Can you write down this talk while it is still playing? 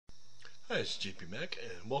Hi, it's JP Mac,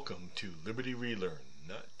 and welcome to Liberty Relearned,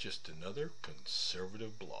 not just another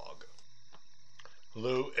conservative blog.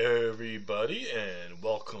 Hello, everybody, and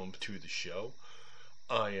welcome to the show.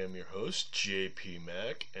 I am your host, JP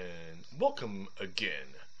Mac, and welcome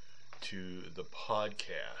again to the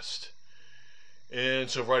podcast. And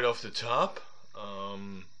so, right off the top,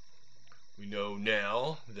 we know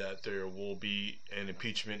now that there will be an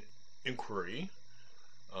impeachment inquiry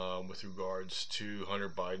with regards to Hunter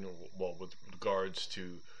Biden, with regards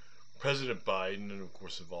to President Biden, and of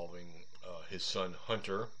course involving his son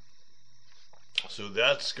Hunter. So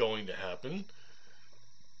that's going to happen.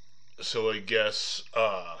 So I guess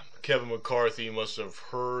Kevin McCarthy must have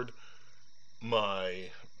heard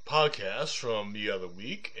my podcast from the other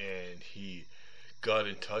week, and he got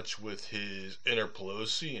in touch with his inner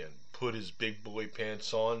Pelosi and put his big boy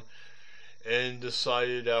pants on and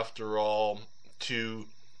decided, after all, to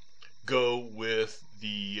go with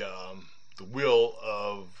the will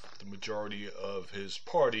of the majority of his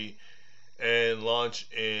party and launch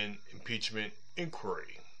an impeachment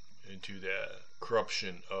inquiry into the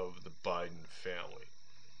corruption of the Biden family.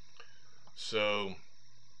 So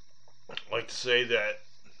I'd like to say that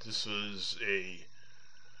this was a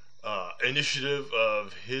initiative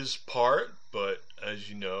of his part, but as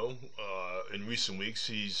you know, in recent weeks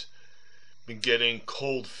he's been getting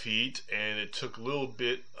cold feet, and it took a little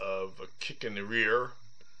bit of a kick in the rear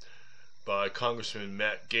by Congressman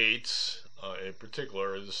Matt Gaetz in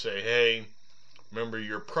particular to say, hey, remember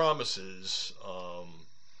your promises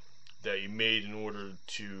that you made in order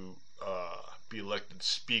to be elected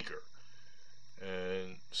speaker.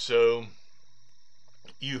 And so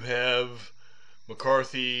you have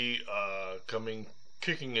McCarthy coming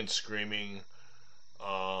kicking and screaming,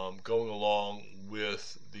 going along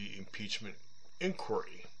with the impeachment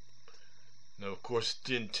inquiry. Now, of course, it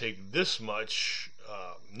didn't take this much,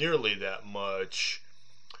 nearly that much,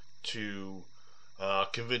 to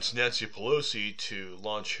convince Nancy Pelosi to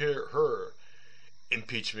launch her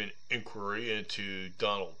impeachment inquiry into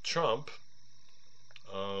Donald Trump.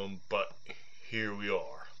 But here we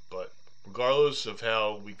are. But regardless of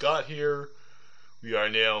how we got here, we are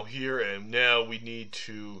now here, and now we need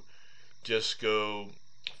to just go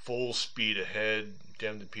full speed ahead,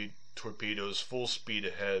 damn the torpedoes, full speed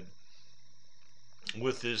ahead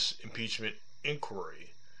with this impeachment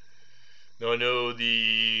inquiry. Now, I know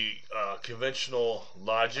the conventional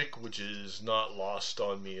logic, which is not lost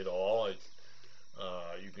on me at all,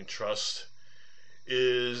 you can trust,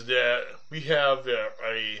 is that we have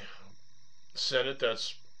a Senate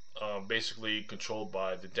that's basically controlled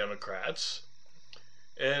by the Democrats.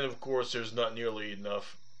 And of course, there's not nearly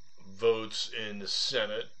enough votes in the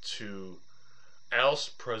Senate to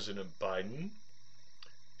oust President Biden.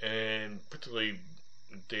 And particularly,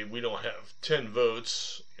 we don't have 10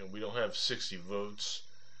 votes, and we don't have 60 votes.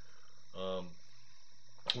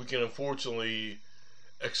 We can unfortunately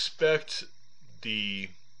expect the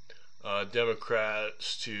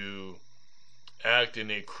Democrats to act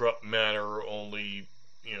in a corrupt manner only,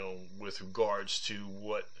 with regards to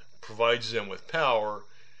what provides them with power,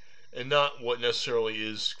 and not what necessarily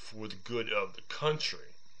is for the good of the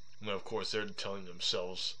country. Now, of course, they're telling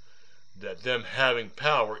themselves that them having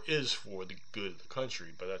power is for the good of the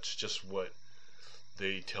country, but that's just what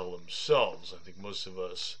they tell themselves. I think most of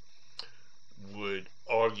us would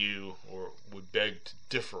argue or would beg to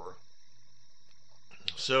differ.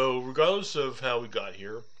 So, regardless of how we got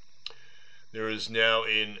here, there is now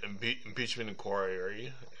an impeachment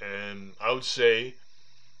inquiry, and I would say,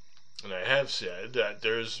 and I have said, that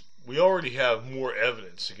we already have more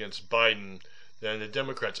evidence against Biden than the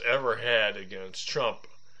Democrats ever had against Trump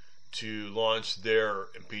to launch their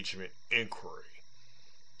impeachment inquiry.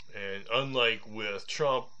 And unlike with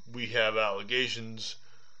Trump, we have allegations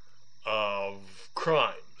of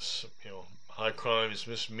crimes, high crimes,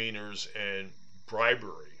 misdemeanors, and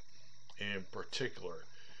bribery in particular.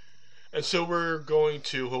 And so we're going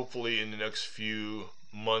to, hopefully in the next few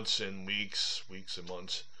months and weeks and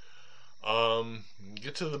months,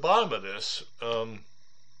 get to the bottom of this.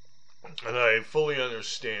 And I fully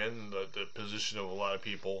understand the position of a lot of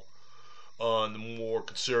people on the more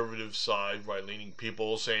conservative side, right-leaning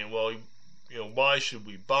people, saying, well, why should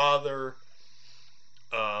we bother?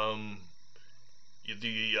 The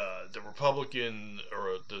Republican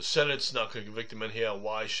or the Senate's not going to convict him anyhow.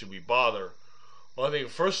 Why should we bother? Well, I think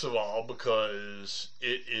first of all, because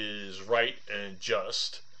it is right and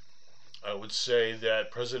just. I would say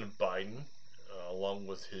that President Biden, along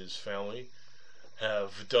with his family,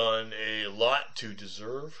 have done a lot to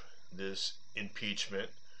deserve this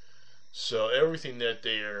impeachment. So everything that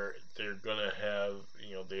they're going to have,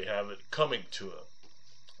 they have it coming to them.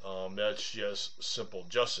 That's just simple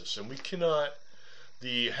justice. And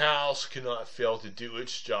the House cannot fail to do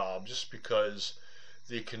its job just because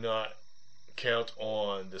they cannot count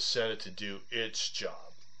on the Senate to do its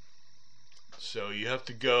job. So you have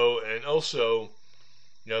to go, and also,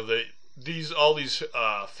 all these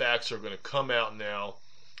facts are going to come out now.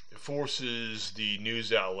 It forces the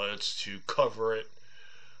news outlets to cover it.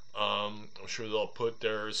 I'm sure they'll put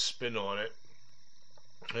their spin on it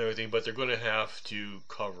and everything, but they're going to have to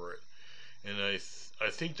cover it. And I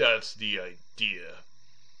think that's the idea,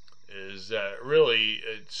 is that really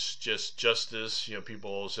it's just justice.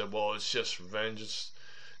 People say, well, it's just revenge.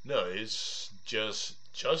 No, it's just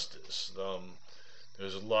justice.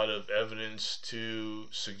 There's a lot of evidence to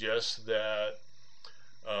suggest that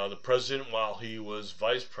the president, while he was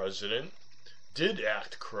vice president, did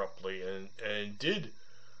act corruptly and did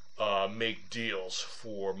make deals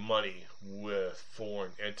for money with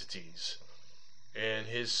foreign entities. And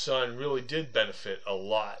his son really did benefit a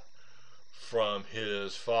lot from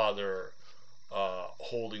his father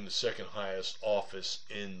holding the second highest office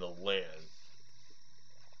in the land.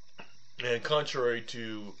 And contrary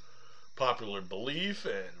to popular belief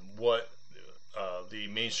and what the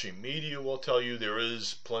mainstream media will tell you, there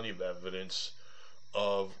is plenty of evidence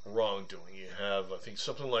of wrongdoing. You have, I think,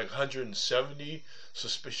 something like 170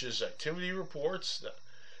 suspicious activity reports,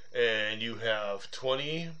 and you have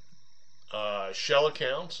 20 shell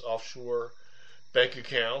accounts, offshore bank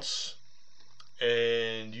accounts,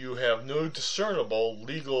 and you have no discernible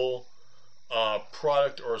legal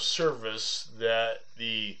product or service that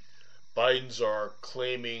the Bidens are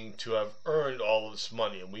claiming to have earned all of this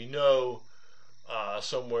money. And we know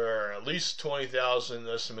somewhere at least 20,000,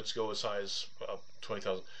 estimates go as high as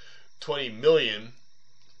 20 million,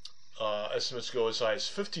 estimates go as high as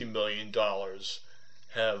 $50 million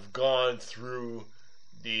have gone through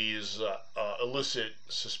these illicit,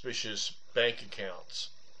 suspicious bank accounts,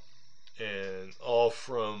 and all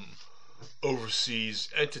from overseas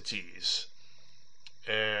entities.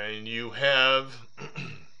 And you have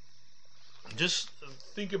just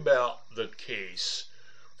think about the case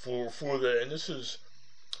and this is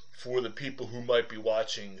for the people who might be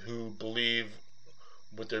watching who believe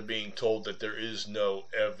what they're being told, that there is no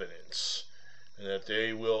evidence, and that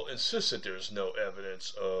they will insist that there is no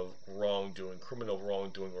evidence of wrongdoing, criminal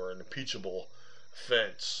wrongdoing, or an impeachable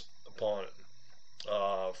offense upon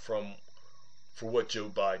for what Joe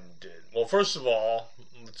Biden did. Well, first of all,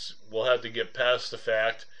 we'll have to get past the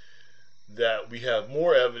fact that we have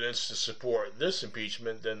more evidence to support this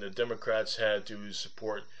impeachment than the Democrats had to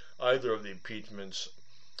support either of the impeachments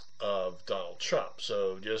of Donald Trump.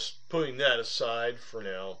 So just putting that aside for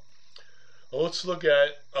now, let's look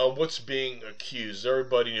at what's being accused.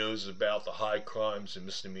 Everybody knows about the high crimes and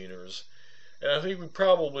misdemeanors, and I think we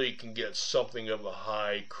probably can get something of a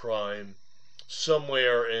high crime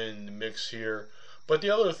somewhere in the mix here. But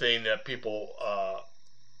the other thing that people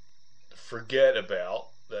forget about,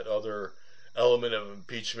 that other element of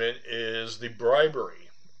impeachment, is the bribery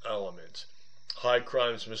element. High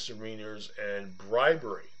crimes, misdemeanors, and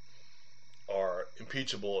bribery are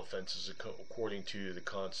impeachable offenses according to the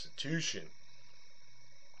Constitution.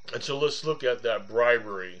 And so let's look at that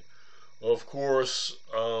bribery. Well, of course,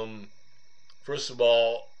 first of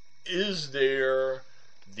all, is there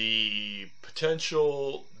the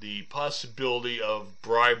potential, the possibility of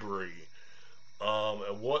bribery?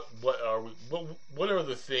 And what are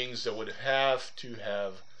the things that would have to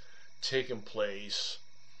have taken place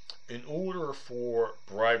in order for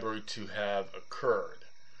bribery to have occurred?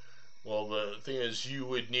 Well, the thing is, you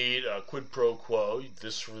would need a quid pro quo,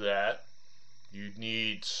 this for that. You'd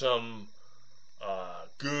need some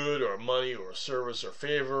good or money or service or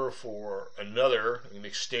favor for another in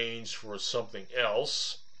exchange for something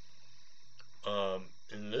else.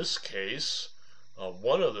 In this case,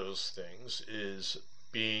 one of those things is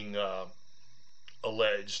being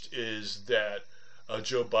alleged is that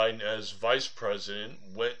Joe Biden, as vice president,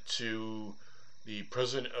 went to the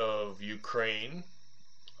president of Ukraine,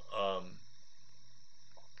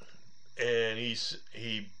 and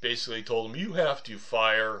he basically told him, you have to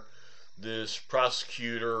fire this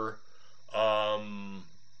prosecutor,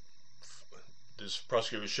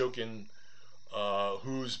 Shokin,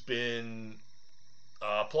 who's been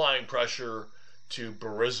applying pressure to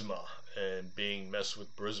Burisma and being messed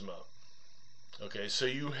with Burisma. Okay, so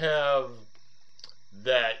you have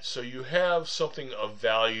that. So you have something of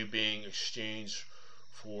value being exchanged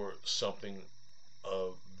for something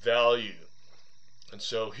of value. And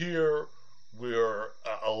so here we're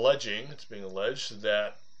it's being alleged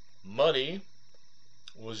that money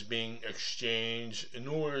was being exchanged in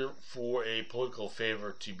order for a political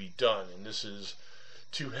favor to be done. And this is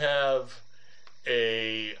to have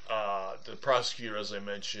the prosecutor, as I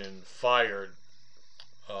mentioned, fired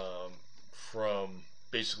from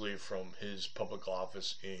basically from his public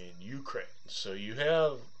office in Ukraine. So you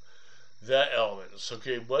have that element. So,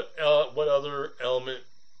 okay, what other element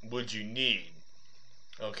would you need?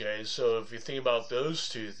 Okay, so if you think about those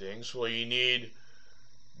two things, well, you need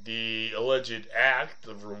the alleged act,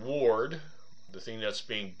 the reward, the thing that's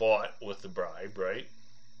being bought with the bribe, right?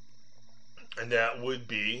 And that would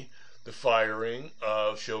be the firing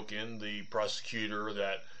of Shokin, the prosecutor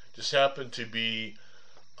that just happened to be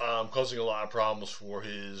causing a lot of problems for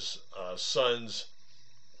his son's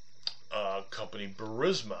company,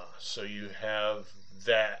 Burisma. So you have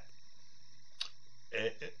that.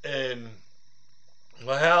 And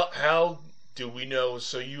well, how do we know?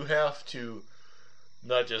 So you have to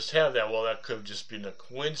not just have that. Well, that could have just been a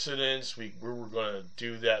coincidence. We were going to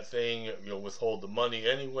do that thing, withhold the money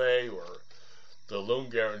anyway, or the loan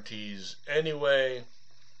guarantees anyway.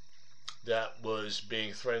 That was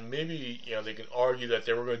being threatened. Maybe they can argue that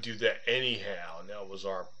they were going to do that anyhow, and that was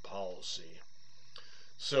our policy.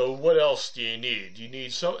 So what else do you need? You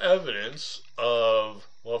need some evidence of,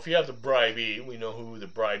 well, if you have the bribee, we know who the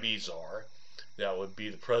bribees are. That would be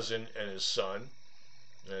the president and his son.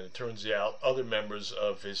 And it turns out other members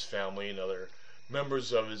of his family and other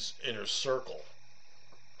members of his inner circle.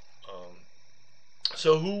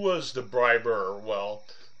 So who was the briber? Well,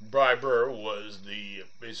 briber was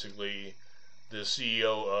basically the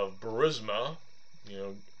CEO of Burisma,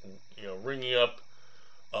 ringing up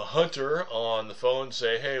a hunter on the phone and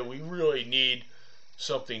say, hey, we really need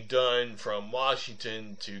something done from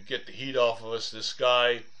Washington to get the heat off of us.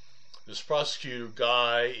 This prosecutor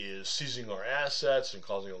guy is seizing our assets and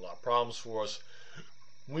causing a lot of problems for us.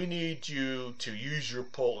 We need you to use your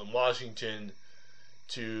pull in Washington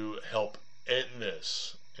to help end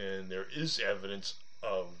this. And there is evidence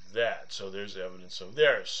of that. So there's evidence of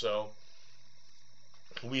theirs. So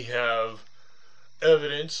we have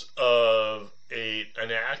evidence of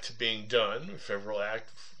an act being done, a federal act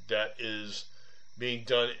that is being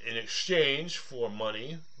done in exchange for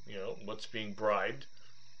money, what's being bribed.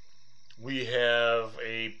 We have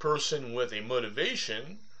a person with a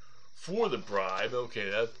motivation for the bribe. Okay,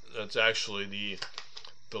 that's actually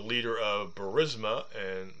the leader of Burisma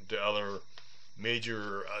and the other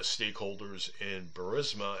major stakeholders in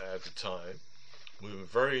Burisma at the time. We were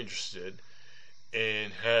very interested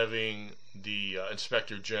in having the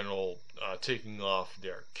Inspector General taking off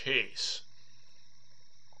their case.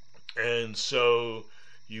 And so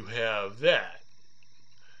you have that.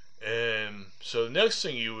 And so the next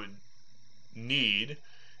thing you would need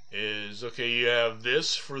is, okay, you have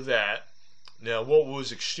this for that. Now, what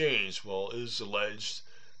was exchanged? Well, it is alleged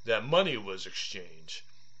that money was exchanged.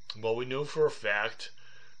 Well, we know for a fact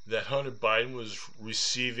that Hunter Biden was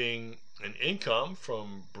receiving an income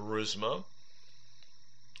from Burisma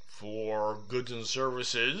for goods and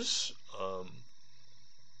services,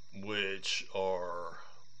 which are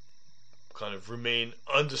kind of remain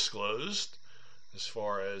undisclosed as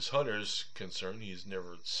far as Hunter's concerned. He's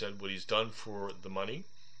never said what he's done for the money.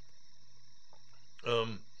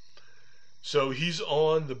 So he's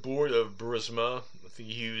on the board of Burisma. I think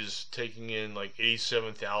he was taking in like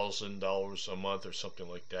 $87,000 a month or something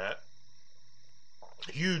like that.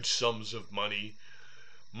 Huge sums of money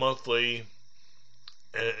monthly.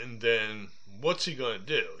 And then what's he going to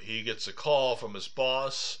do? He gets a call from his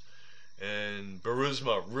boss, and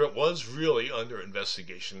Burisma was really under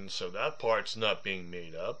investigation, so that part's not being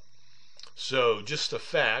made up. So just the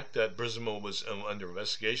fact that Burisma was under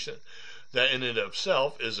investigation, that in and of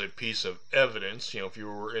itself is a piece of evidence. If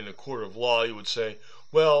you were in a court of law, you would say,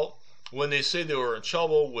 well, when they say they were in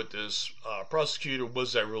trouble with this prosecutor,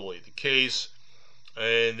 was that really the case?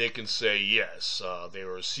 And they can say yes, they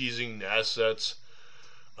were seizing the assets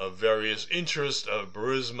of various interests of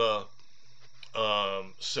Burisma.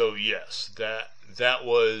 So yes, that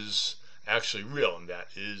was actually real, and that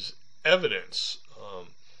is evidence.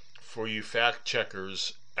 For you fact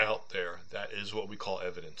checkers out there, that is what we call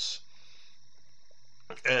evidence.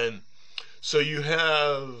 And so you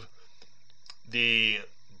have the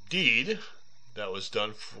deed that was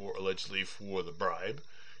done allegedly for the bribe.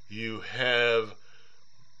 You have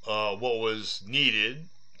what was needed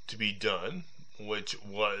to be done, which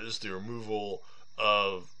was the removal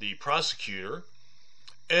of the prosecutor,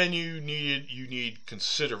 and you need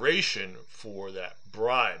consideration for that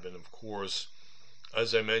bribe. And of course,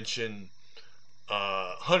 as I mentioned,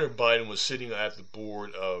 Hunter Biden was sitting at the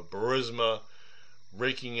board of Burisma,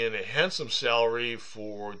 raking in a handsome salary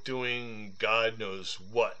for doing God knows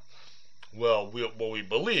what. Well, what we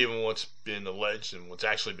believe and what's been alleged and what's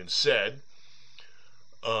actually been said,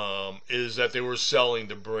 is that they were selling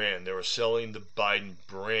the brand. They were selling the Biden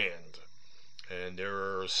brand. And they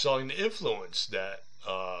were selling the influence that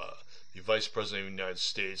the Vice President of the United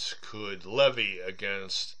States could levy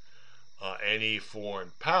against any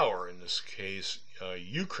foreign power, in this case,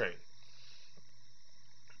 Ukraine.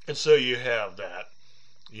 And so you have that.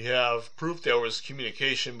 You have proof there was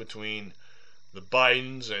communication between the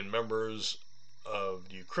Bidens and members of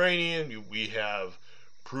the Ukrainian. We have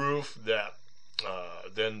proof that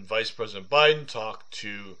then Vice President Biden talked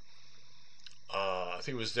to, I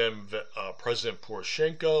think it was then President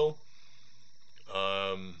Poroshenko,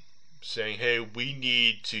 saying, hey, we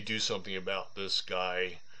need to do something about this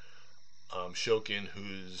guy, Shokin,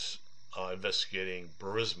 who's investigating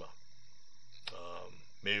Burisma.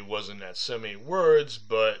 Maybe it wasn't that so many words,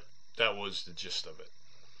 but that was the gist of it.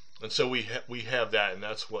 And so we have that, and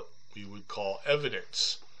that's what we would call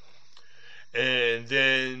evidence. And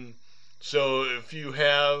then, so if you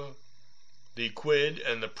have the quid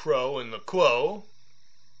and the pro and the quo,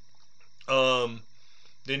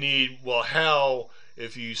 they need, well, how,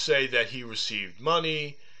 if you say that he received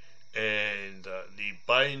money and the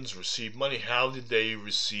Bidens received money, how did they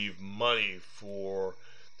receive money for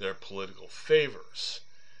their political favors?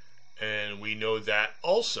 And we know that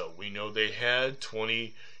also. We know they had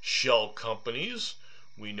 20 shell companies.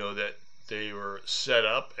 We know that they were set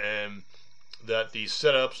up, and that the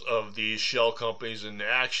setups of these shell companies and the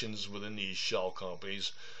actions within these shell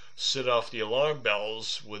companies set off the alarm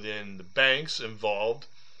bells within the banks involved,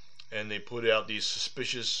 and they put out these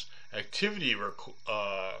suspicious activity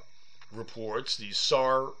reports, these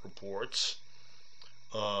SAR reports.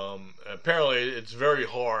 Apparently, it's very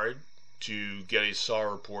hard to get a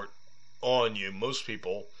SAR report on you. Most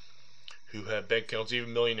people who have bank accounts,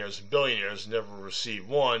 even millionaires and billionaires, never receive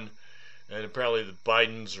one. And apparently the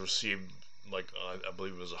Bidens received, like, I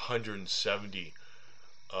believe it was 170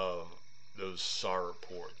 of those SAR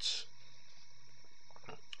reports.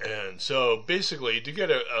 And so basically, to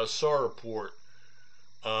get a SAR report,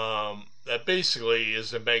 that basically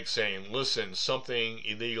is the bank saying, listen, something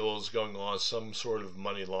illegal is going on, some sort of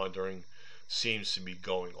money laundering seems to be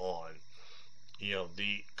going on. You know,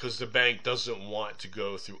 because the bank doesn't want to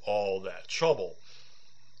go through all that trouble.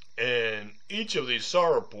 And each of these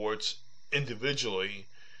SAR reports individually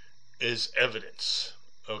is evidence.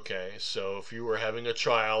 Okay, so if you were having a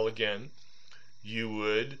trial again, you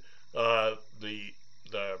would,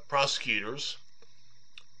 the prosecutors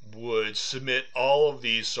would submit all of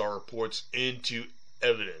these SAR reports into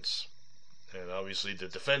evidence. And obviously the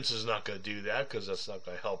defense is not going to do that because that's not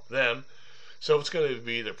going to help them. So it's going to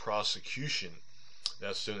be the prosecution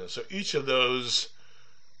that's doing it. So each of those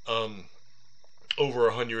over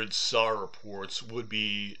 100 SAR reports would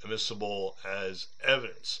be admissible as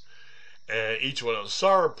evidence. And each one of those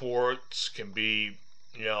SAR reports can be,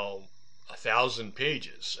 1,000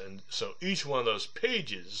 pages. And so each one of those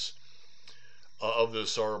pages of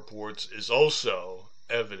those SAR reports is also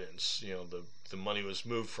evidence. The money was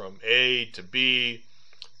moved from A to B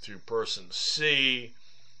through person C,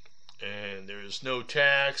 and there's no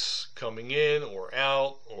tax coming in or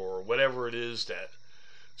out or whatever it is that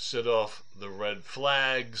set off the red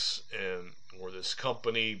flags, and or this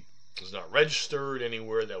company is not registered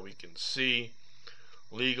anywhere that we can see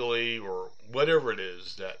legally, or whatever it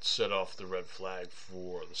is that set off the red flag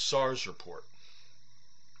for the SARS report.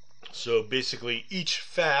 So basically each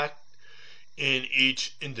fact in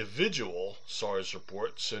each individual SARS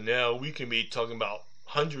report, so now we can be talking about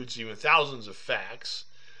hundreds, even thousands of facts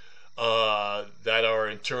that are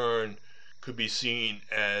in turn could be seen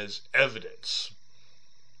as evidence.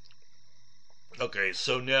 Okay,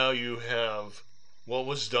 so now you have what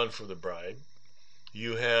was done for the bribe,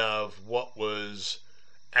 you have what was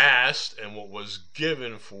asked and what was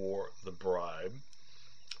given for the bribe,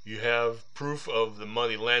 you have proof of the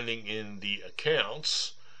money landing in the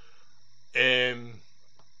accounts, and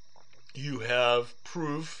you have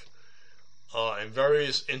proof in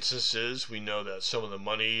various instances. We know that some of the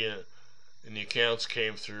money in the accounts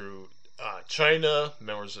came through China,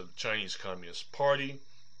 members of the Chinese Communist Party.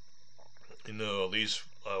 At least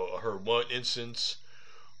I heard one instance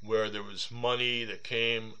where there was money that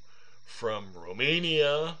came from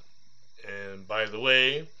Romania, and by the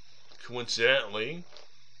way, coincidentally,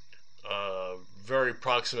 very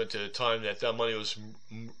proximate to the time that money was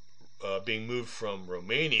being moved from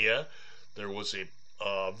Romania, there was a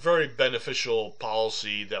very beneficial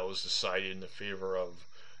policy that was decided in the favor of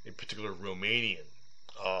a particular Romanian.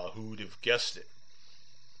 Who would have guessed it?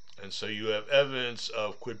 And so you have evidence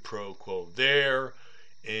of quid pro quo there.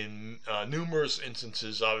 In numerous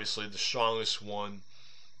instances, obviously the strongest one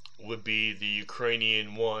would be the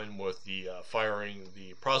Ukrainian one with the firing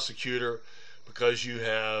the prosecutor, because you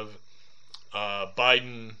have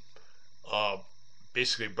Biden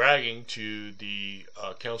basically bragging to the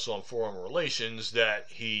Council on Foreign Relations that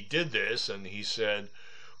he did this, and he said,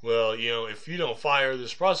 well, if you don't fire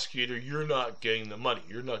this prosecutor, you're not getting the money.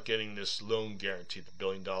 You're not getting this loan guarantee, the $1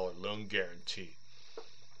 billion loan guarantee.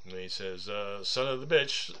 And he says, son of the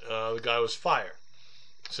bitch, the guy was fired.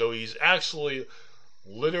 So he's actually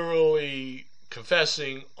literally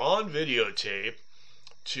confessing on videotape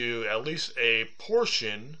to at least a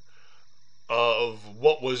portion of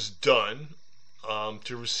what was done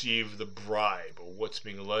to receive the bribe. Or what's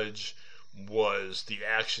being alleged was the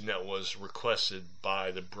action that was requested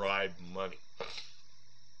by the bribe money.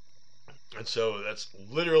 And so that's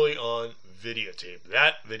literally on videotape.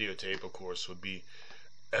 That videotape, of course, would be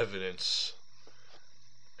evidence.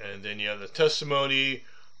 And then you have the testimony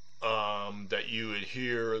that you would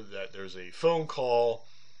hear that there's a phone call.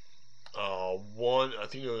 I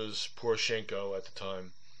think it was Poroshenko at the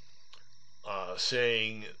time,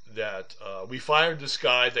 saying that we fired this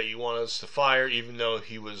guy that you want us to fire, even though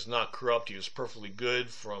he was not corrupt. He was perfectly good.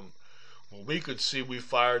 From what we could see, we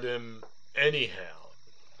fired him anyhow.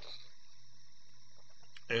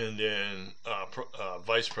 And then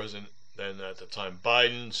Vice President, then at the time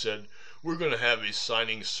Biden, said, we're going to have a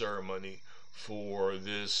signing ceremony for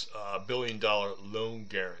this $1 billion loan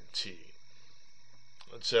guarantee.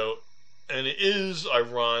 And it is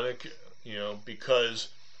ironic, because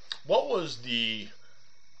what was the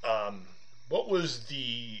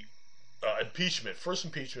first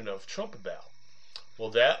impeachment of Trump about?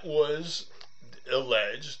 Well, that was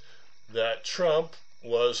alleged that Trump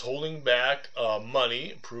was holding back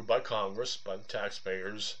money approved by Congress, by the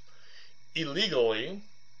taxpayers, illegally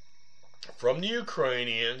from the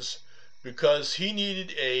Ukrainians, because he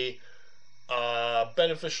needed a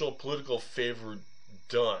beneficial political favor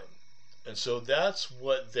done. And so that's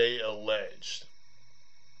what they alleged.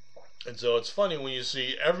 And so it's funny when you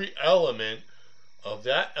see every element of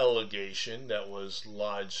that allegation that was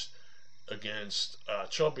lodged against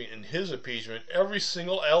Trump in his impeachment, every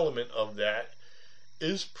single element of that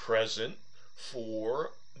is present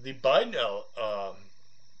for the Biden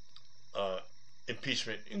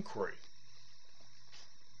impeachment inquiry.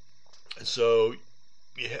 And so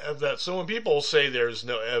you have that. So when people say there's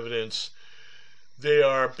no evidence, they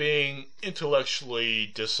are being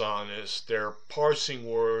intellectually dishonest. They're parsing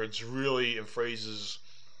words really in phrases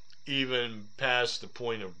even past the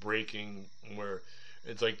point of breaking, where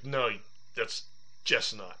it's like, no, that's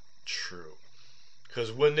just not true.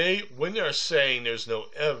 Because when they're saying there's no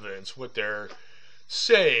evidence, what they're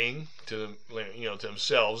saying to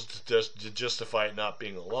themselves to justify it not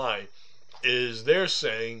being a lie is they're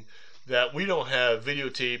saying that we don't have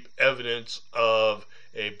videotape evidence of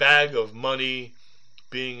a bag of money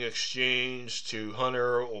being exchanged to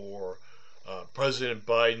Hunter or President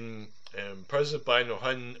Biden, and President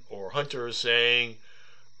Biden or Hunter saying,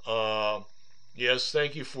 yes,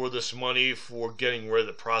 thank you for this money for getting rid of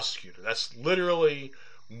the prosecutor. That's literally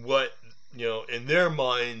what, in their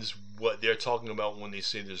minds, what they're talking about when they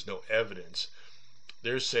say there's no evidence.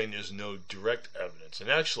 They're saying there's no direct evidence. And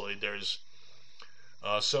actually, there's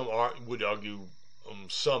some would argue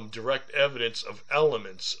some direct evidence of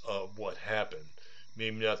elements of what happened.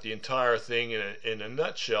 Maybe not the entire thing in a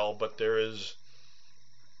nutshell, but there is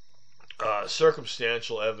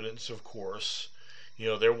circumstantial evidence, of course.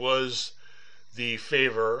 There was the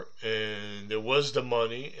favor, and there was the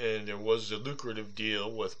money, and there was the lucrative deal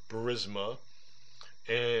with Burisma,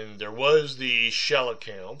 and there was the shell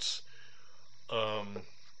accounts.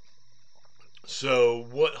 So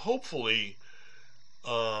what hopefully,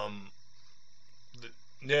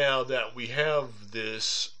 now that we have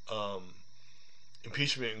this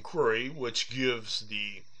impeachment inquiry, which gives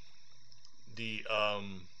the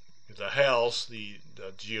House, the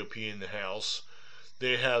GOP in the House,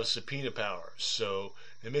 they have subpoena powers. So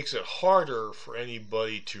it makes it harder for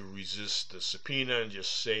anybody to resist the subpoena and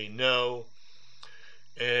just say no.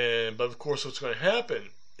 But of course, what's going to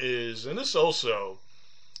happen is, and this also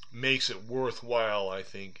makes it worthwhile, I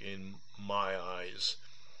think, in my eyes,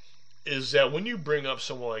 is that when you bring up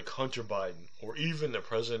someone like Hunter Biden or even the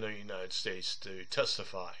President of the United States to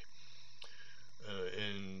testify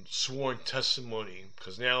in sworn testimony,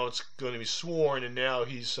 because now it's going to be sworn and now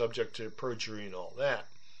he's subject to perjury and all that,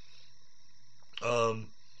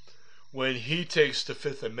 when he takes the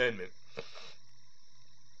Fifth Amendment,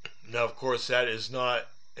 now of course that is not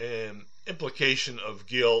an implication of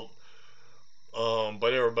guilt,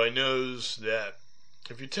 but everybody knows that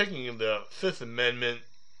if you're taking the Fifth Amendment,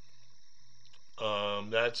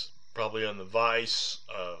 that's probably on the advice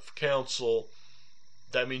of counsel,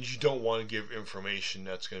 that means you don't want to give information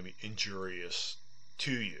that's going to be injurious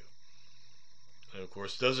to you. And of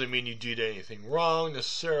course, it doesn't mean you did anything wrong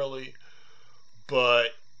necessarily,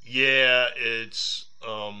 but yeah, it's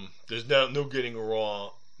there's no getting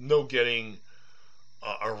wrong, no getting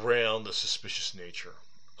around the suspicious nature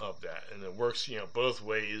of that, and it works, both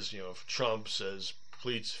ways. If Trump says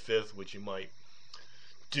pleads fifth, which you might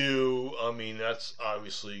do, I mean that's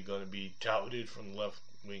obviously going to be touted from the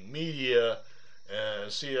left-wing media,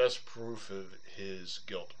 and see that's proof of his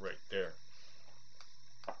guilt right there.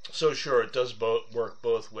 So sure, it does work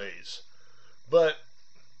both ways, but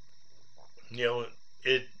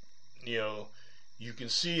it you can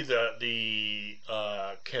see that the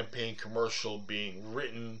campaign commercial being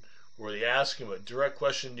written where they ask him a direct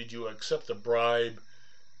question: did you accept a bribe?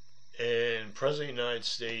 And President of the United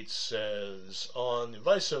States says, on the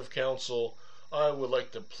advice of counsel, I would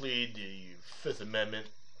like to plead the Fifth Amendment.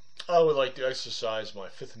 I would like to exercise my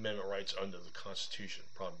Fifth Amendment rights under the Constitution.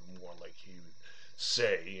 Probably more like he would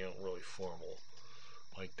say, really formal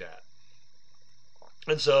like that.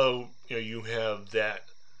 And so, you have that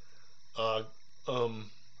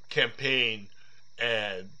campaign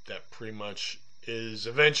ad that pretty much is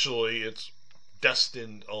eventually, it's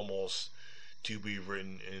destined almost to be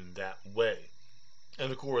written in that way.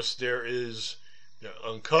 And of course, there is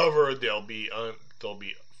uncovered. There'll be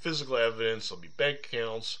physical evidence. There'll be bank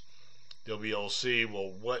accounts. They'll be able to see,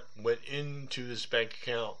 well, what went into this bank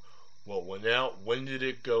account, what went out, when did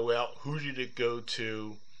it go out, who did it go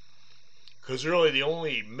to? Because really, the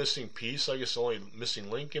only missing piece, I guess, the only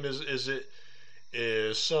missing link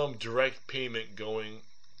is some direct payment going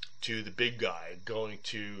to the big guy, going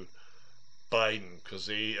to Biden, because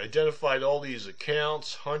they identified all these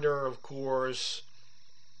accounts. Hunter, of course.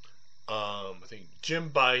 I think Jim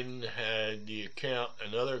Biden had the account,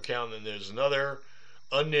 another account, and there's another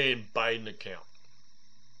unnamed Biden account,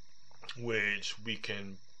 which we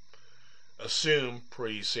can assume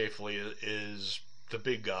pretty safely is the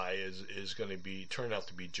big guy is going to be turned out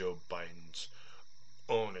to be Joe Biden's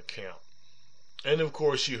own account. And of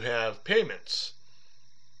course, you have payments.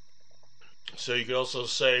 So you could also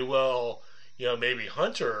say, well, maybe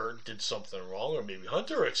Hunter did something wrong, or maybe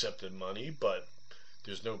Hunter accepted money, but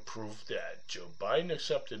there's no proof that Joe Biden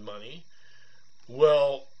accepted money.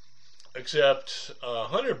 Well, except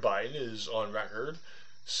Hunter Biden is on record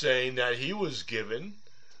saying that he was given,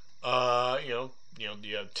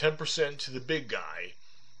 the 10% to the big guy,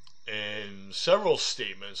 and several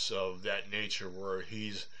statements of that nature where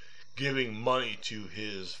he's giving money to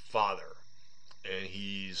his father, and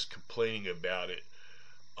he's complaining about it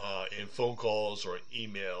in phone calls or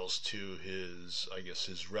in emails to his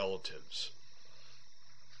relatives.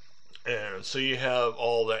 And so you have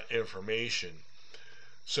all that information.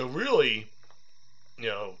 So really,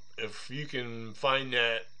 if you can find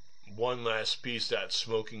that one last piece, that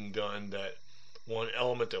smoking gun, that one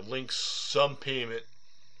element that links some payment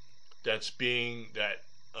that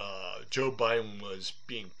Joe Biden was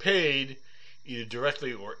being paid, either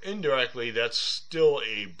directly or indirectly, that's still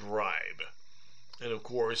a bribe. And of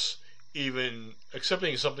course, even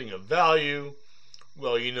accepting something of value,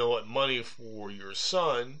 well, money for your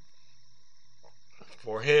son,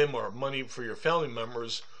 for him, or money for your family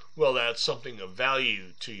members, well, that's something of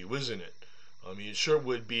value to you, isn't it? I mean, it sure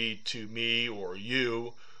would be to me or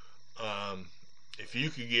you. If you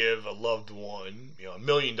could give a loved one, $1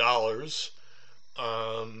 million,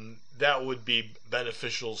 that would be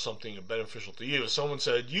beneficial, something beneficial to you. If someone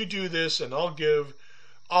said, you do this and I'll give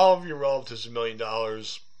all of your relatives $1 million,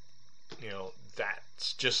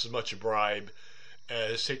 that's just as much a bribe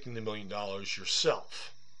as taking the $1 million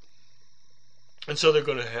yourself. And so they're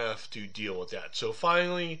going to have to deal with that. So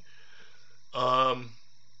finally, Kevin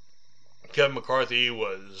McCarthy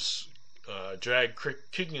was dragged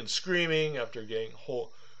kicking and screaming after getting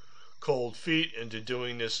cold feet into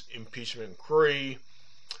doing this impeachment inquiry,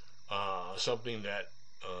 something that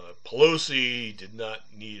Pelosi did not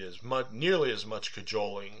need nearly as much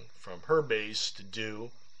cajoling from her base to do,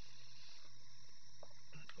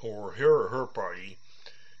 or her party.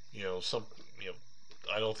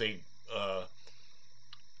 I don't think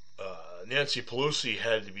Nancy Pelosi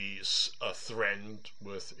had to be threatened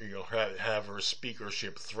with, have her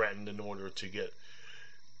speakership threatened in order to get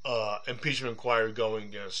impeachment inquiry going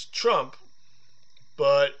against Trump.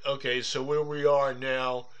 But okay, so where we are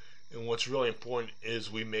now, and what's really important is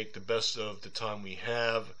we make the best of the time we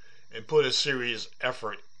have and put a serious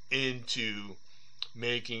effort into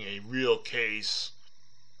making a real case,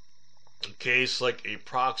 a case like a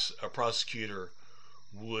prosecutor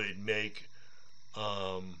would make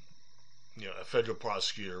a federal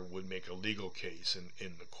prosecutor would make a legal case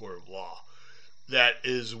in the court of law. That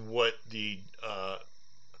is what the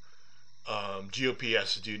GOP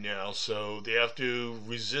has to do now. So they have to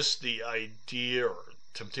resist the idea or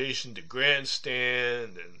temptation to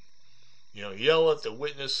grandstand and yell at the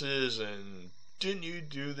witnesses and didn't you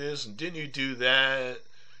do this and didn't you do that.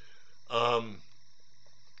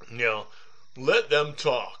 Let them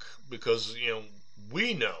talk, because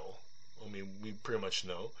we know, we pretty much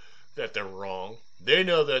know that they're wrong. They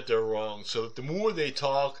know that they're wrong. So the more they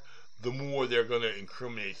talk, the more they're going to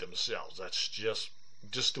incriminate themselves. That's just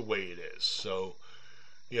the way it is. So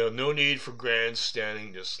no need for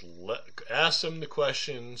grandstanding. Just ask them the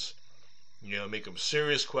questions. Make them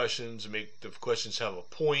serious questions. Make the questions have a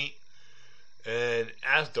point. And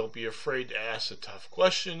don't be afraid to ask the tough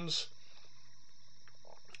questions.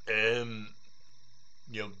 And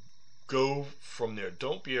go from there.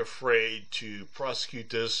 Don't be afraid to prosecute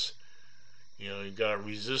this. You gotta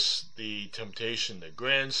resist the temptation to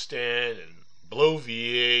grandstand and blow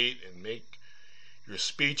V8 and make your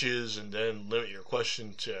speeches and then limit your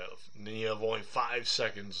question and then you have only 5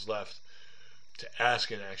 seconds left to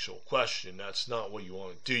ask an actual question. That's not what you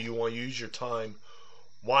want to do. You want to use your time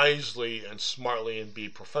wisely and smartly and be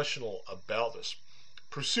professional about this.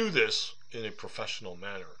 Pursue this in a professional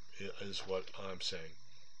manner is what I'm saying.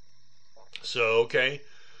 So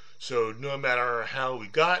no matter how we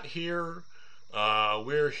got here,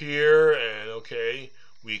 we're here, and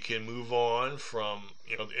we can move on from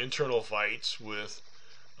the internal fights with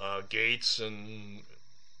Gates and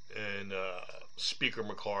Speaker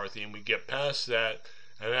McCarthy, and we get past that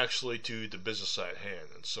and actually to the business side at hand.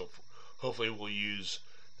 And so hopefully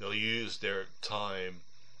they'll use their time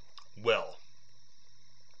well.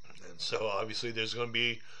 And so obviously there's going to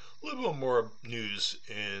be a little bit more news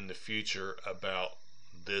in the future about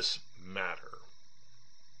this matter.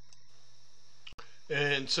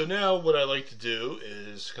 And so now what I like to do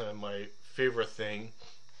is kind of my favorite thing.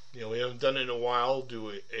 We haven't done it in a while,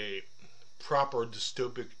 do a proper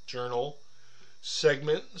dystopic journal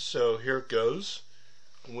segment. So here it goes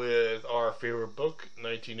with our favorite book,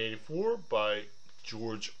 1984 by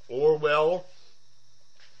George Orwell.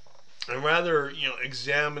 And rather,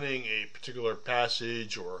 examining a particular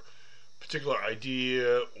passage or particular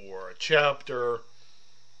idea or a chapter,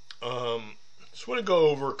 just want to go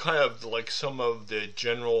over kind of like some of the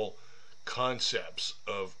general concepts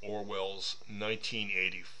of Orwell's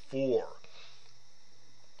 1984.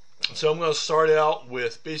 So I'm going to start out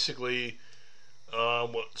with basically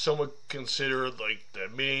what some would consider like the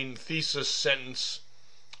main thesis sentence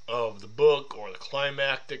of the book, or the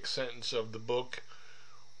climactic sentence of the book,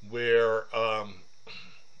 where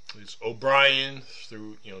it's O'Brien,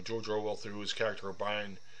 through George Orwell, through his character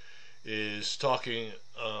O'Brien, is talking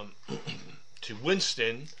to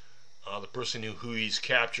Winston, the person who he's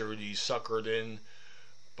captured, he's suckered in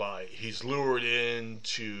he's lured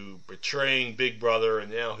into betraying Big Brother,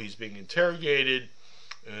 and now he's being interrogated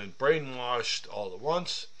and brainwashed all at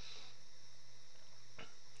once.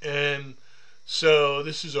 And so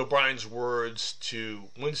this is O'Brien's words to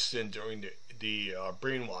Winston during the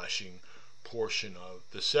brainwashing portion of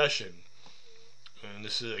the session. And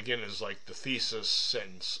this is like the thesis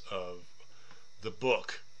sentence of the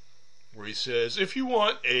book, where he says, if you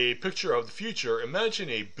want a picture of the future, imagine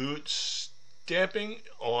a boot stamping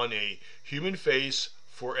on a human face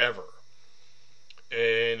forever.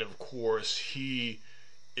 And of course he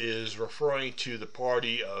is referring to the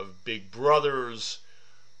party of Big Brothers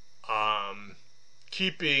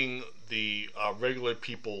keeping the regular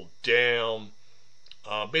people down,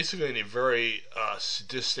 basically in a very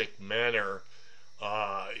sadistic manner.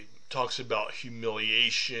 He talks about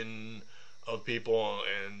humiliation of people,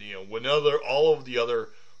 and when all of the other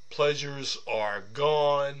pleasures are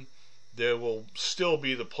gone, there will still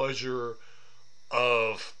be the pleasure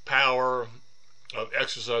of power, of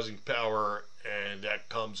exercising power, and that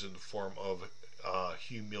comes in the form of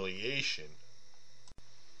humiliation.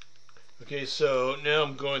 Okay, so now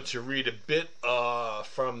I'm going to read a bit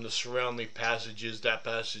from the surrounding passages, that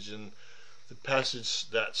passage and the passage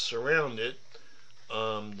that surround it,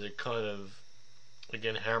 to kind of,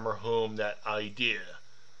 again, hammer home that idea.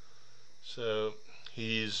 So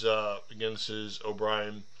he's, again, says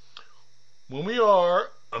O'Brien, when we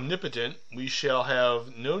are omnipotent, we shall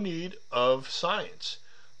have no need of science.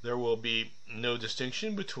 There will be no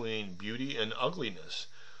distinction between beauty and ugliness.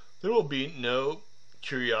 There will be no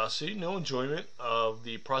curiosity, no enjoyment of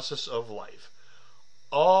the process of life.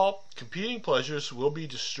 All competing pleasures will be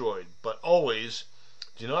destroyed, but always,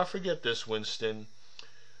 do not forget this, Winston,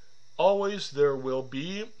 always there will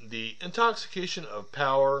be the intoxication of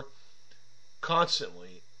power,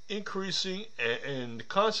 constantly, increasing and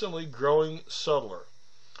constantly growing subtler.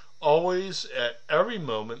 Always, at every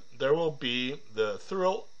moment, there will be the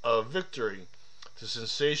thrill of victory, the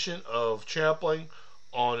sensation of trampling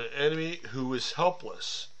on an enemy who is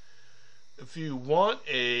helpless. If you want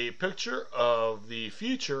a picture of the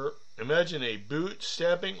future, imagine a boot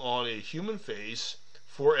stamping on a human face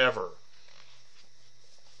forever.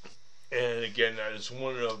 And again, that is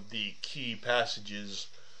one of the key passages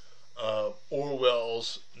of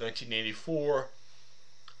Orwell's 1984,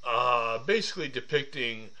 basically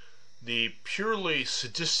depicting the purely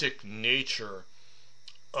sadistic nature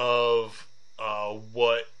of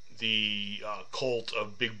what the cult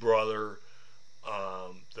of Big Brother,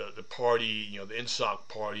 the party, the INSOC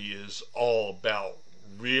party, is all about,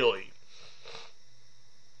 really.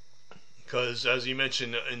 Because, as you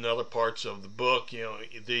mentioned in other parts of the book,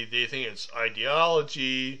 they think it's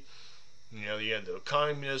ideology. You had the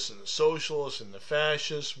communists and the socialists and the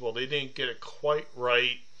fascists. Well, they didn't get it quite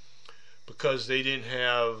right because they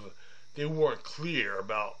weren't clear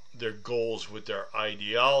about their goals with their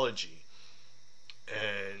ideology.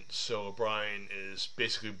 And so O'Brien is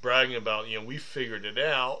basically bragging about, we figured it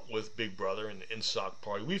out with Big Brother and the INSOC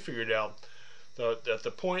party. We figured out that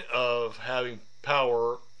the point of having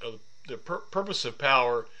power, the purpose of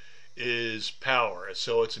power is power. And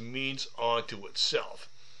so it's a means unto itself.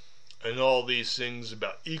 And all these things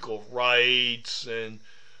about equal rights and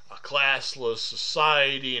a classless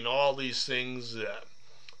society and all these things that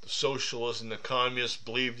the socialists and the communists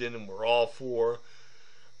believed in and were all for,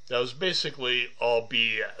 that was basically all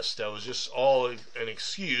BS. That was just all an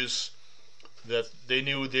excuse that they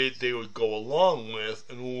knew they would go along with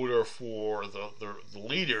in order for the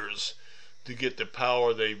leaders to get the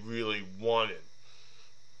power they really wanted.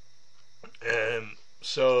 And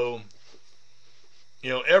so,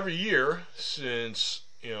 every year since,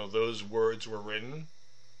 those words were written,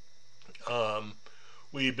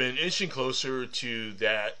 we've been inching closer to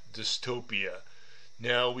that dystopia.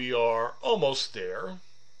 Now we are almost there.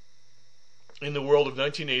 In the world of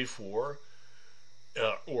 1984,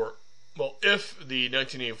 if the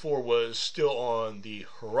 1984 was still on the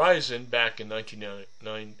horizon back in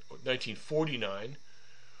 1949,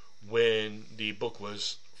 when the book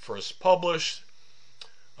was first published,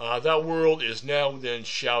 that world is now within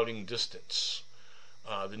shouting distance.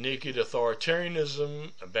 The naked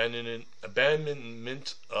authoritarianism,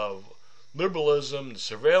 abandonment of liberalism, the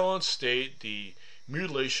surveillance state, the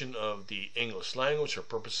mutilation of the English language for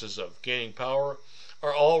purposes of gaining power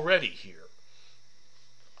are already here.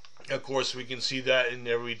 Of course, we can see that in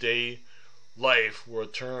everyday life, where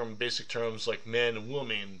basic terms like man and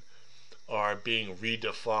woman are being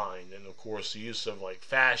redefined, and of course the use of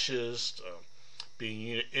fascist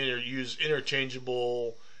being used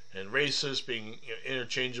interchangeable, and racist being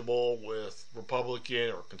interchangeable with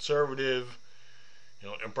Republican or conservative,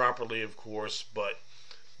 improperly, of course, but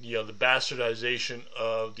the bastardization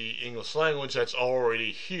of the English language, that's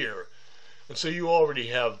already here. And so you already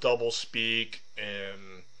have double speak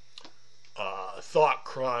and thought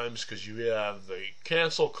crimes, because you have the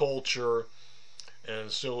cancel culture.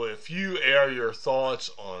 And so if you air your thoughts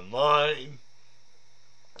online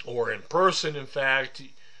or in person, in fact,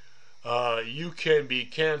 you can be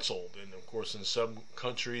canceled. And of course, in some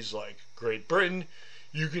countries like Great Britain,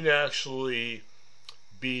 you can actually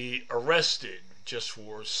be arrested just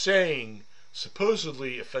for saying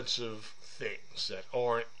supposedly offensive things that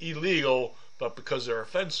aren't illegal, but because they're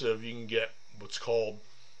offensive, you can get what's called,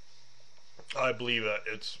 I believe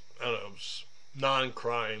it's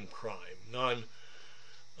non-crime crime.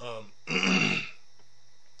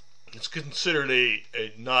 It's considered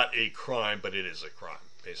not a crime, but it is a crime.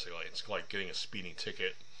 Basically, it's like getting a speeding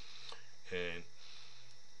ticket.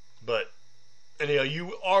 But anyhow,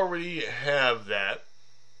 you already have that.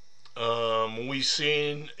 We've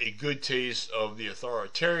seen a good taste of the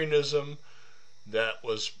authoritarianism that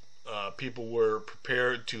was people were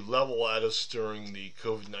prepared to level at us during the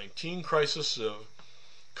COVID-19 crisis a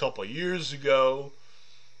couple of years ago,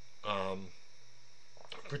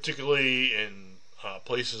 particularly in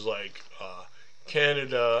places like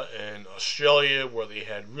Canada and Australia, where they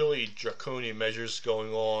had really draconian measures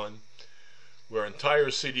going on, where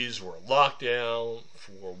entire cities were locked down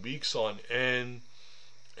for weeks on end.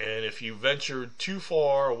 And if you ventured too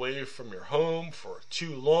far away from your home for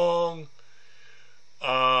too long,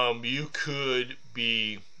 you could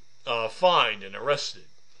be fined and arrested.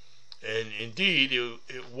 And indeed,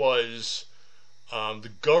 it was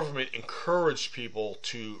the government encouraged people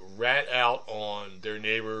to rat out on their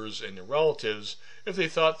neighbors and their relatives if they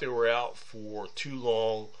thought they were out for too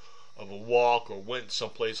long of a walk or went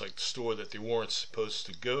someplace like the store that they weren't supposed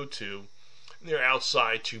to go to. they're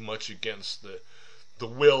outside too much against the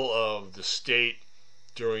will of the state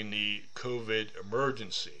during the COVID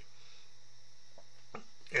emergency.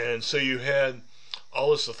 And so you had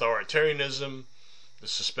all this authoritarianism, the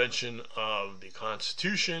suspension of the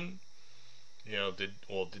Constitution, the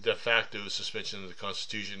de facto suspension of the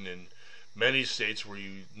Constitution in many states where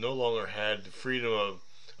you no longer had the freedom of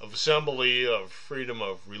assembly, of freedom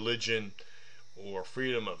of religion, or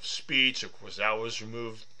freedom of speech. Of course, that was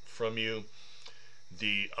removed from you.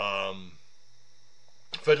 The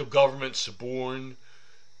federal government suborned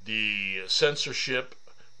the censorship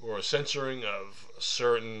or censoring of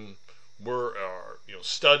certain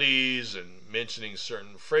studies and mentioning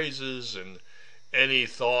certain phrases and any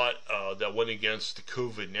thought that went against the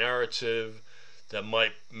COVID narrative that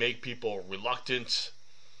might make people reluctant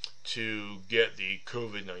to get the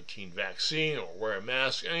COVID-19 vaccine or wear a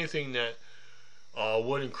mask, anything that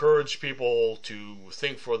would encourage people to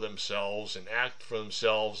think for themselves and act for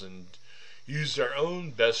themselves and use their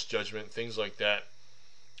own best judgment, things like that.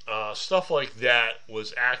 Stuff like that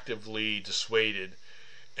was actively dissuaded,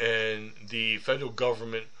 and the federal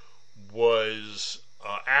government was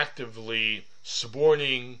actively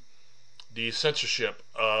suborning the censorship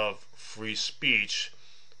of free speech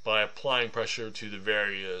by applying pressure to the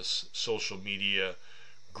various social media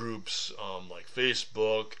groups like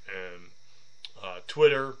Facebook and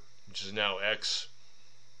Twitter, which is now X.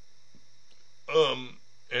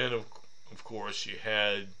 And of course, you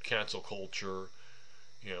had cancel culture,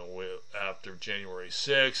 after January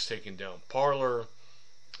 6th, taking down Parler.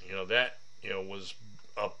 That was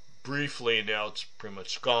up briefly, and now it's pretty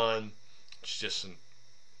much gone. It's just an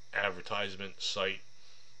advertisement site.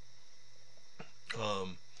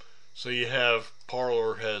 So you have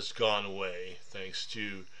Parler has gone away thanks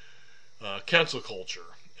to cancel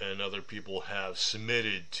culture, and other people have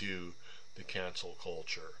submitted to the cancel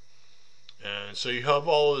culture. And so you have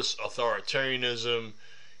all this authoritarianism.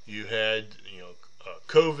 You had,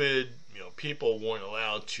 COVID. People weren't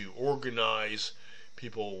allowed to organize.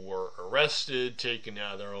 People were arrested, taken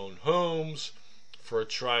out of their own homes for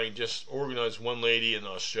trying. Just organized. One lady in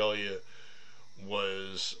Australia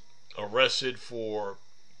was arrested for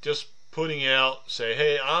just putting out, say,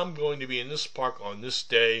 hey, I'm going to be in this park on this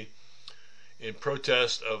day in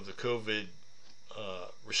protest of the COVID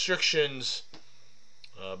restrictions,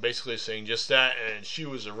 basically saying just that, and she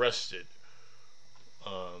was arrested.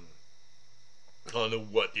 I don't know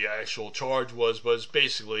what the actual charge was, but it's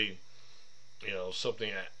basically,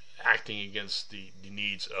 something acting against the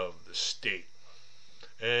needs of the state.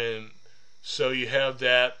 And so you have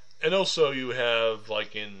that, and also you have,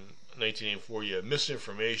 like in 1984, you have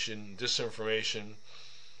misinformation, disinformation.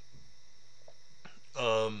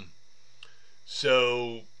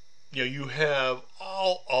 So, you have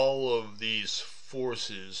all of these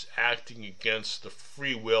forces acting against the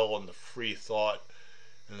free will and the free thought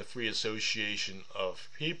and the free association of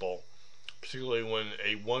people, particularly when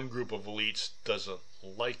one group of elites doesn't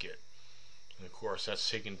like it. And of course, that's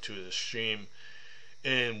taken to the extreme.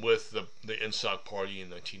 And with the INSOC party in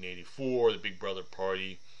 1984, the Big Brother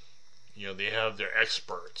party, they have their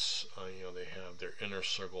experts, they have their inner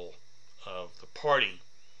circle of the party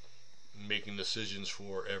making decisions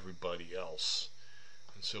for everybody else.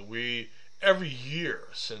 And so every year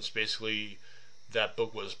since basically that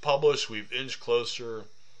book was published, we've inched closer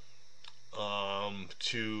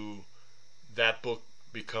to that book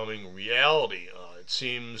becoming reality. It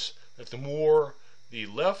seems that the more the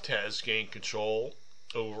left has gained control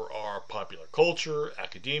over our popular culture,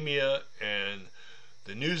 academia, and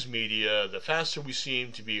the news media, the faster we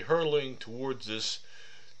seem to be hurtling towards this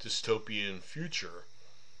dystopian future.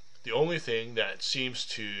 The only thing that seems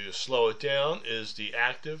to slow it down is the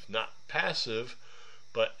active, not passive,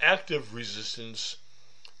 but active resistance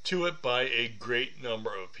to it by a great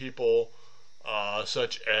number of people,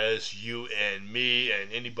 such as you and me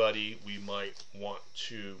and anybody we might want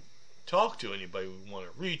to talk to, anybody we want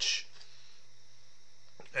to reach.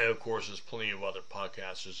 And of course, there's plenty of other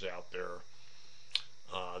podcasters out there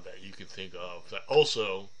that you can think of that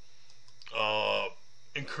also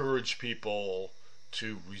encourage people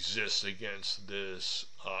to resist against this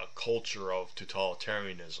culture of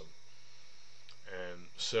totalitarianism. And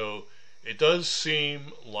so it does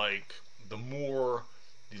seem like the more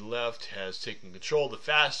the left has taken control, the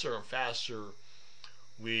faster and faster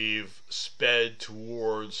we've sped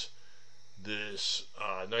towards this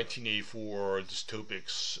 1984 dystopic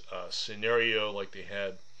scenario like they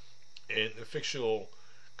had in the fictional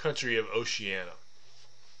country of Oceania,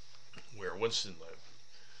 where Winston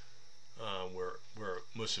lived, where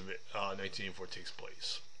most of it 1984 takes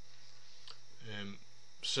place. And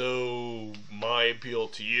So my appeal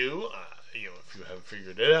to you, if you haven't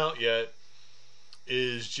figured it out yet,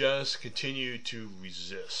 is just continue to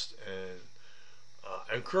resist and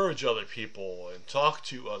encourage other people and talk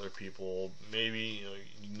to other people. Maybe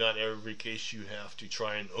not every case you have to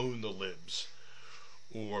try and own the libs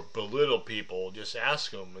or belittle people. Just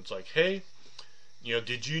ask them. It's like, hey,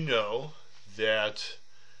 did you know that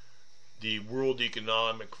the World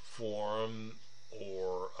Economic Forum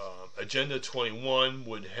or Agenda 21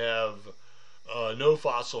 would have no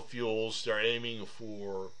fossil fuels? They're aiming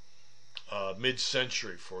for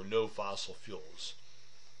mid-century for no fossil fuels.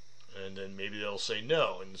 And then maybe they'll say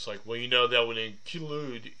no. And it's like, well, that would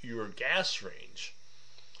include your gas range.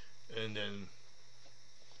 And then,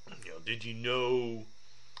 did you know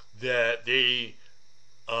that they,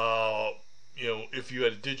 if you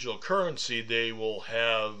had a digital currency, they will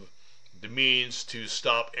have the means to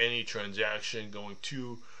stop any transaction going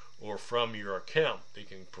to or from your account. They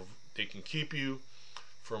can keep you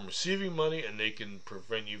from receiving money, and they can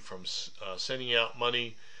prevent you from sending out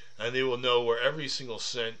money, and they will know where every single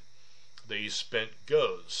cent that you spent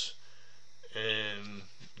goes. And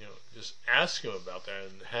just ask them about that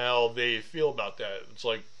and how they feel about that. It's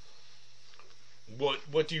like,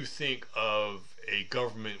 what do you think of a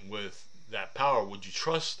government with that power? Would you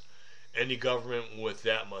trust any government with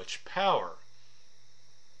that much power?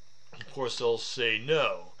 Of course, they'll say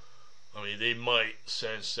no. I mean, they might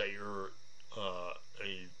sense that you're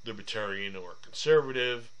a libertarian or a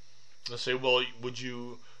conservative. They'll say, well, would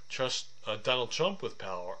you trust Donald Trump with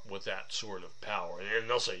power, with that sort of power? And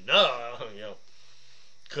they'll say no,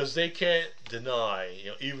 because they can't deny,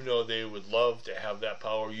 even though they would love to have that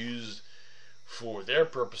power used for their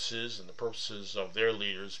purposes and the purposes of their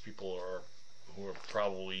leaders, people who are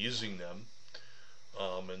probably using them,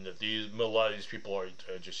 and that a lot of these people are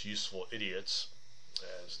just useful idiots,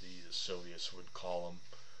 as the Soviets would call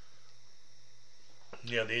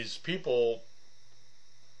them. These people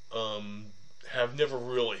have never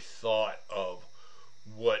really thought of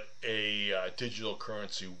what a digital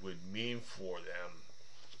currency would mean for them.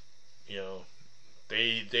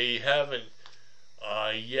 They haven't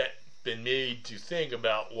yet been made to think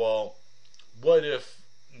about, well, what if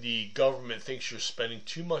the government thinks you're spending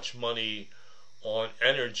too much money on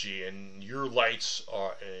energy and your lights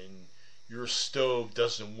and your stove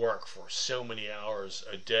doesn't work for so many hours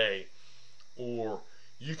a day, or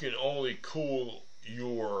you can only cool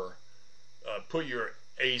your put your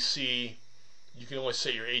AC, you can only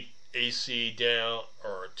set your AC down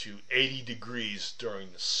or to 80 degrees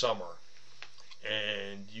during the summer,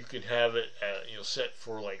 and you can have it set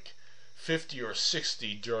for like 50 or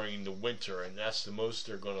 60 during the winter, and that's the most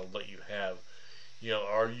they're going to let you have.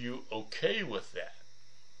 Are you okay with that?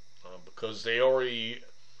 Because they already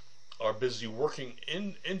are busy working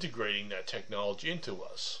integrating that technology into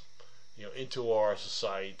us, into our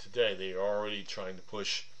society today. They are already trying to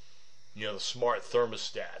push, the smart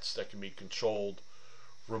thermostats that can be controlled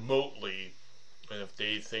remotely. And if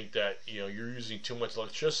they think that you're using too much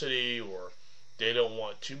electricity, or they don't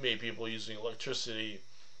want too many people using electricity,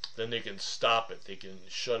 then they can stop it. They can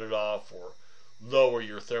shut it off or lower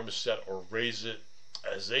your thermostat or raise it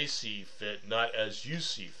as they see fit, not as you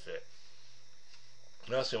see fit.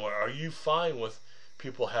 And I say, well, are you fine with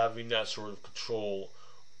people having that sort of control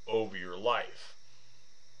over your life?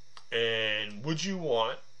 And would you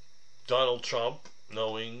want Donald Trump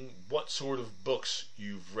knowing what sort of books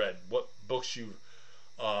you've read, what books you've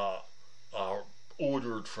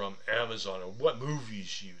ordered from Amazon, or what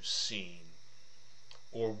movies you've seen,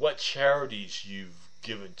 or what charities you've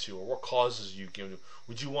given to, or what causes you've given to?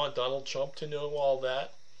 Would you want Donald Trump to know all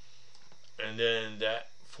that? And then that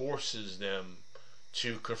forces them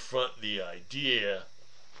to confront the idea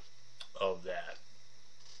of that.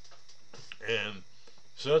 And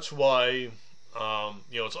so that's why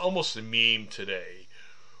it's almost a meme today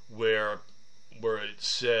where it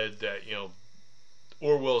said that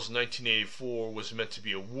Orwell's 1984 was meant to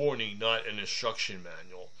be a warning, not an instruction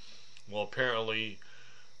manual. Well, apparently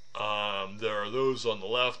there are those on the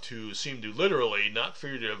left who seem to literally, not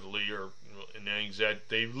figuratively or in any exact,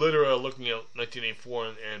 they literally are looking at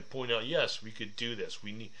 1984 and point out, yes, we could do this.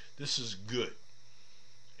 This is good.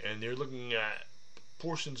 And they're looking at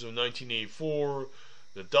portions of 1984,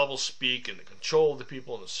 the doublespeak and the control of the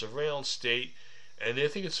people and the surveillance state, and they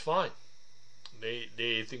think it's fine.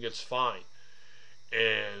 They think it's fine.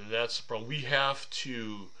 And that's the problem. We have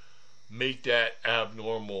to make that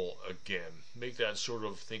abnormal again. Make that sort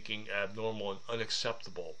of thinking abnormal and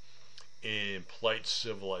unacceptable in polite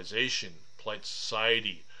civilization, polite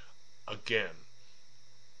society again.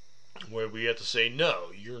 Where we have to say, no,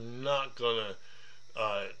 you're not going to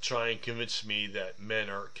try and convince me that men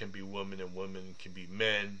can be women and women can be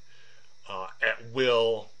men at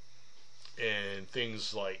will and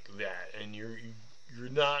things like that. And you're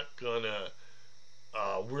not gonna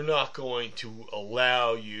we're not going to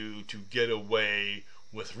allow you to get away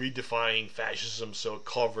with redefining fascism so it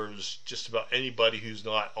covers just about anybody who's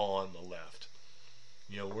not on the left.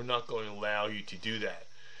 We're not going to allow you to do that.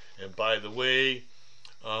 And by the way,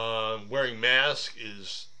 wearing masks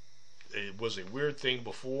was a weird thing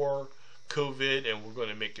before COVID, and we're going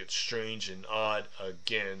to make it strange and odd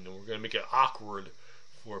again. And we're going to make it awkward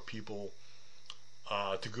for people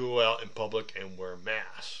to go out in public and wear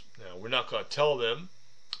masks. Now, we're not going to tell them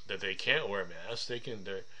that they can't wear masks. They can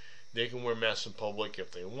wear masks in public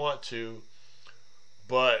if they want to.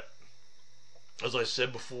 But as I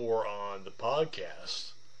said before on the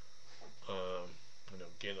podcast,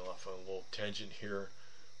 getting off on a little tangent here,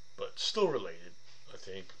 but still related, I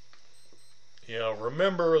think.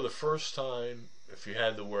 Remember the first time, if you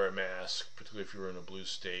had to wear a mask, particularly if you were in a blue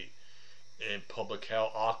state, in public,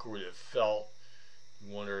 how awkward it felt.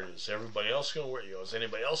 You wondered, is everybody else going to wear it? Is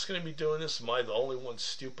anybody else going to be doing this? Am I the only one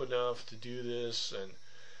stupid enough to do this? And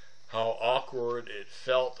how awkward it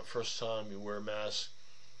felt the first time you wear a mask.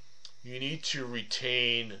 You need to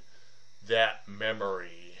retain that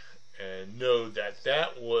memory and know that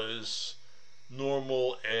that was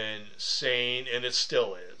normal and sane, and it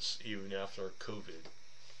still is, even after COVID.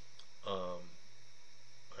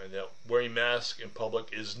 And that wearing masks in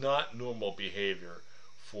public is not normal behavior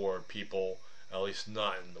for people, at least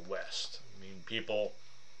not in the West. I mean, people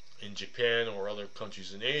in Japan or other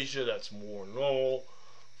countries in Asia, that's more normal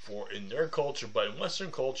in their culture, but in Western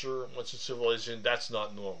culture, Western civilization, that's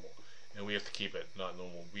not normal, and we have to keep it not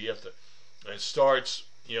normal. We have to, and it starts,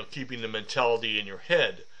 keeping the mentality in your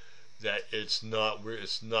head that it's not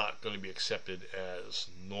going to be accepted as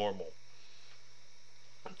normal.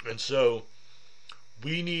 And so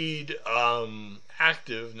we need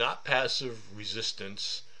active, not passive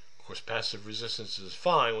resistance. Of course, passive resistance is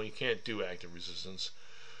fine when you can't do active resistance,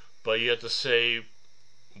 but you have to say,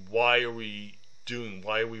 why are we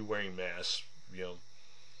wearing masks?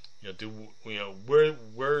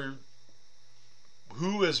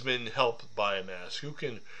 Who has been helped by a mask? Who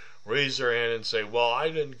can raise their hand and say, well, I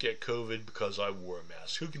didn't get COVID because I wore a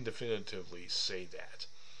mask? Who can definitively say that?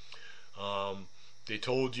 They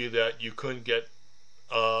told you that you couldn't get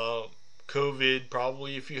COVID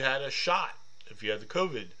probably if you had a shot, if you had the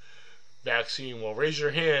COVID vaccine. Well, raise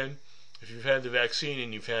your hand if you've had the vaccine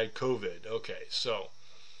and you've had COVID. Okay, so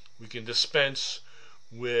we can dispense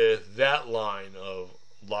with that line of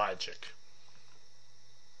logic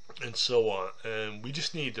and so on. And we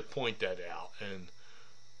just need to point that out and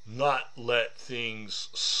not let things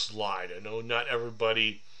slide. I know not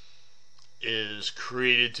everybody is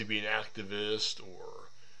created to be an activist or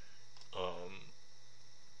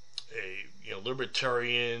a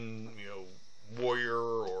libertarian warrior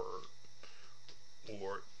or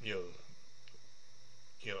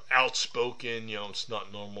outspoken. It's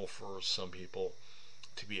not normal for some people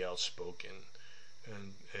to be outspoken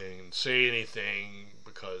and say anything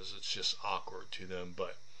because it's just awkward to them.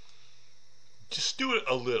 But just do it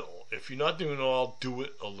a little. If you're not doing it all, do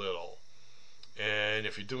it a little. And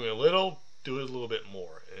if you're doing a little, do it a little bit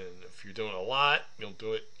more. And if you're doing a lot,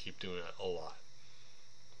 keep doing it a lot.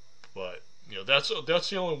 But that's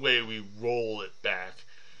the only way we roll it back,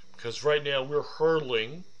 because right now we're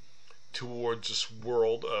hurtling towards this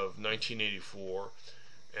world of 1984,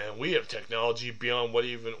 and we have technology beyond what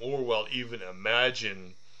even Orwell even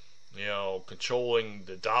imagined. Controlling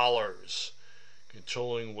the dollars,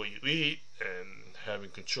 controlling what you eat, and having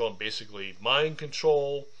control, basically mind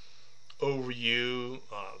control over you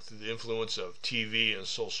through the influence of TV and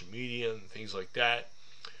social media and things like that.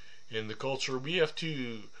 In the culture, we have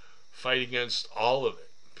to fight against all of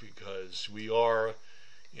it, because we are,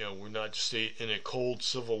 we're not just in a cold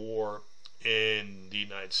civil war in the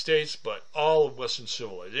United States, but all of Western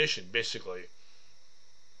civilization basically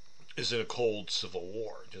is in a cold civil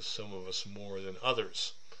war, just some of us more than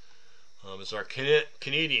others. As our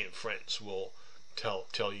Canadian friends will tell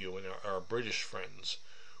you, and our British friends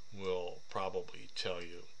will probably tell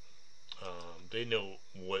you. They know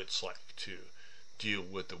what it's like to deal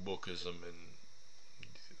with the wokeism and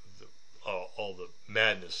all the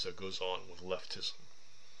madness that goes on with leftism.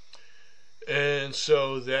 And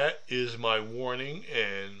so that is my warning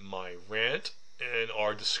and my rant and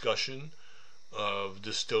our discussion of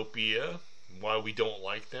dystopia, why we don't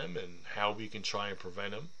like them, and how we can try and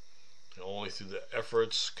prevent them. Only through the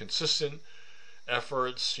efforts, consistent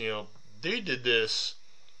efforts. They did this,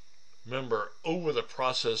 remember, over the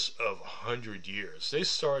process of 100 years. They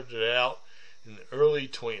started out in the early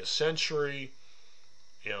 20th century.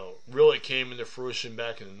 Really came into fruition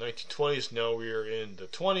back in the 1920s. Now we are in the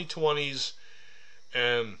 2020s,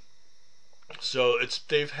 and so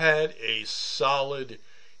they've had a solid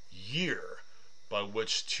year by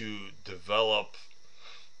which to develop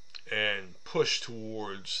and push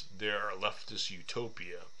towards their leftist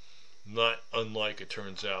utopia. Not unlike, it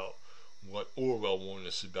turns out, what Orwell warned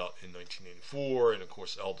us about in 1984, and of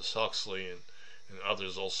course Aldous Huxley and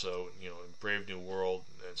others also, in Brave New World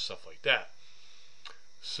and stuff like that.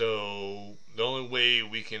 So the only way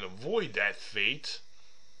we can avoid that fate,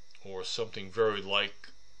 or something very like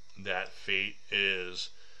that fate, is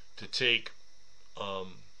to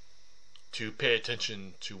to pay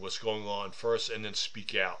attention to what's going on first, and then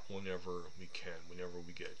speak out whenever we can, whenever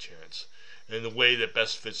we get a chance, in the way that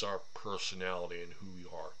best fits our personality and who we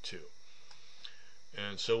are too.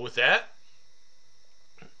 And so with that,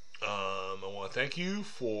 I want to thank you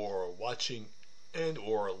for watching and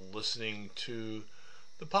or listening to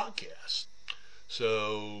the podcast.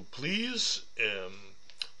 So please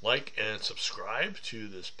like and subscribe to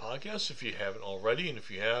this podcast if you haven't already, and if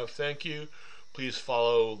you have, thank you. Please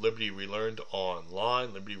follow Liberty Relearned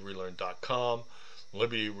online, libertyrelearned.com,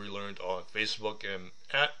 Liberty Relearned on Facebook, and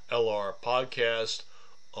at LR Podcast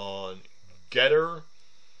on Getter.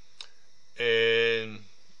 And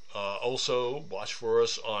also watch for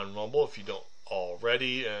us on Rumble if you don't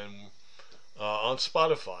already, and on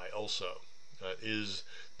Spotify also. That is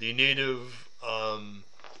the native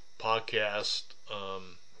podcast.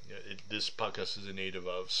 This podcast is a native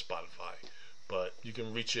of Spotify, but you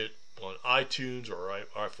can reach it on iTunes or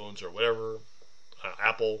iPhones or whatever,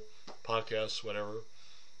 Apple Podcasts, whatever.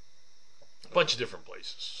 A bunch of different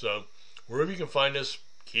places. So wherever you can find us,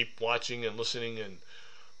 keep watching and listening, and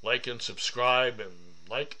like and subscribe, and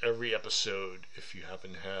like every episode if you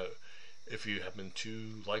happen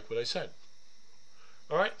to like what I said.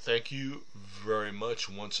 Alright, thank you very much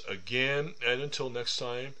once again, and until next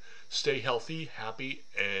time, stay healthy, happy,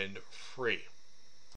 and free.